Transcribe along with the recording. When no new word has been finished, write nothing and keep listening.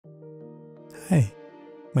Hi,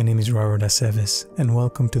 my name is Robert Aceves, and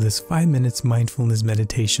welcome to this 5 minutes mindfulness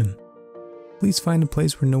meditation. Please find a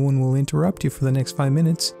place where no one will interrupt you for the next 5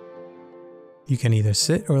 minutes. You can either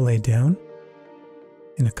sit or lay down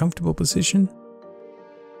in a comfortable position.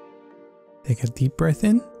 Take a deep breath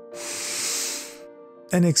in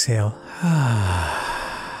and exhale.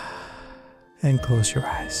 And close your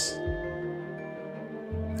eyes.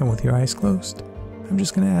 And with your eyes closed, I'm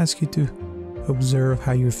just going to ask you to observe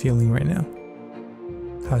how you're feeling right now.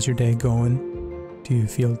 How's your day going? Do you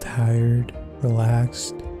feel tired,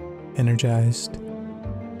 relaxed, energized,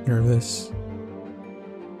 nervous?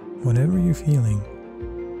 Whatever you're feeling,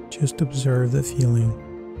 just observe the feeling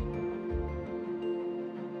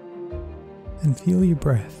and feel your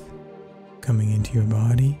breath coming into your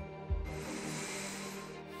body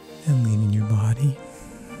and leaving your body.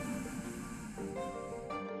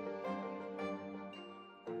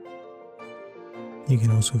 You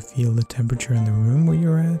can also feel the temperature in the room where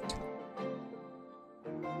you're at.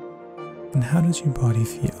 And how does your body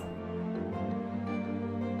feel?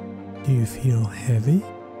 Do you feel heavy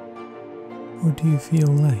or do you feel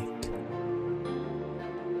light?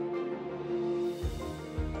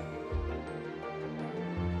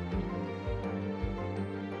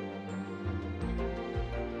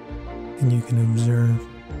 And you can observe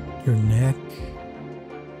your neck,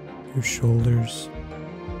 your shoulders,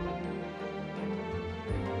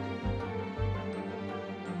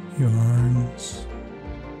 your arms,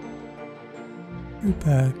 your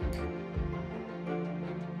back,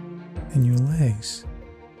 and your legs.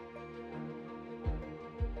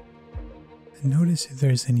 And notice if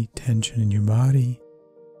there's any tension in your body,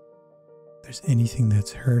 if there's anything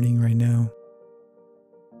that's hurting right now.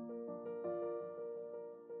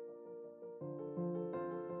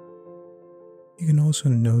 You can also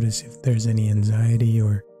notice if there's any anxiety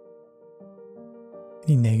or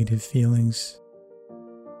any negative feelings.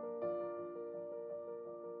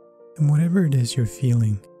 And whatever it is you're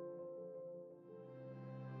feeling,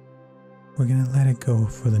 we're going to let it go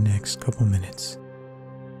for the next couple minutes.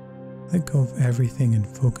 Let go of everything and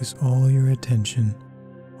focus all your attention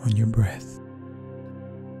on your breath.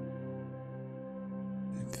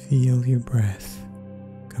 And feel your breath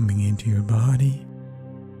coming into your body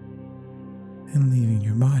and leaving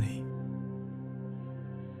your body.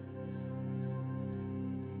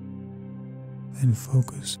 Then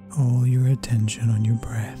focus all your attention on your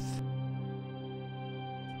breath.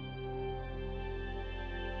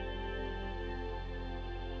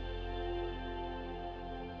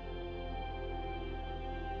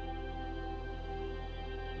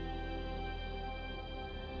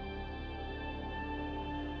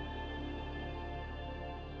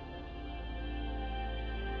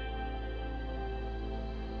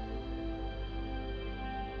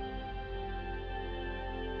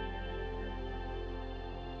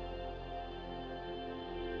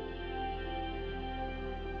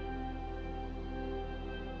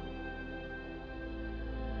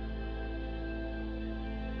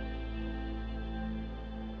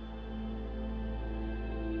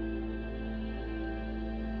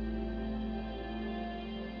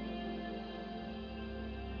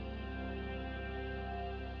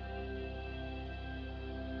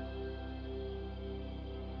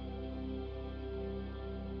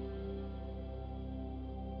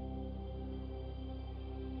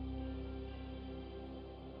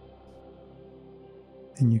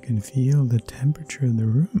 And you can feel the temperature of the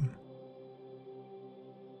room.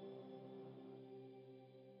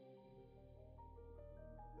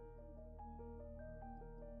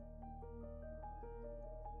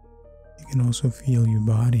 You can also feel your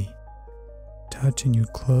body touching your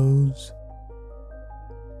clothes,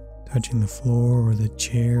 touching the floor or the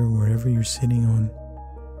chair, wherever you're sitting on.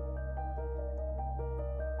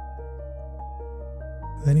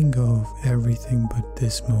 Letting go of everything but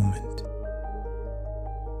this moment.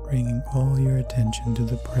 Bringing all your attention to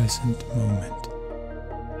the present moment,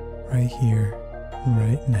 right here,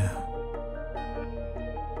 right now.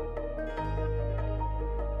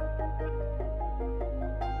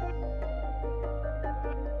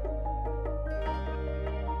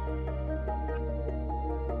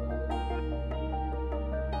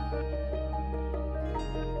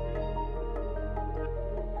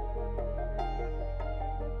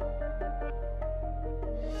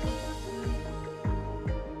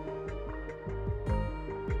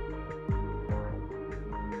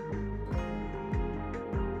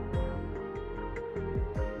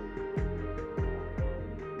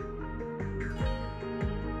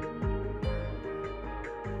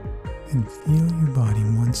 And feel your body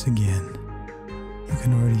once again. You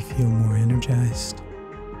can already feel more energized.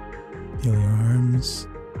 Feel your arms,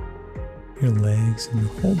 Your legs and your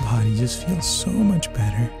whole body just feel so much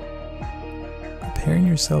better. Preparing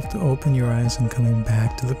yourself to open your eyes and coming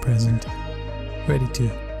back to the present, ready to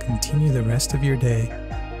continue the rest of your day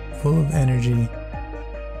full of energy,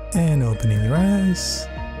 and opening your eyes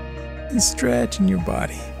and stretching your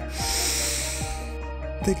body.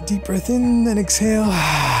 Take a deep breath in and exhale,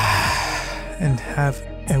 and have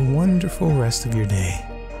a wonderful rest of your day.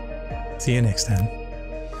 See you next time.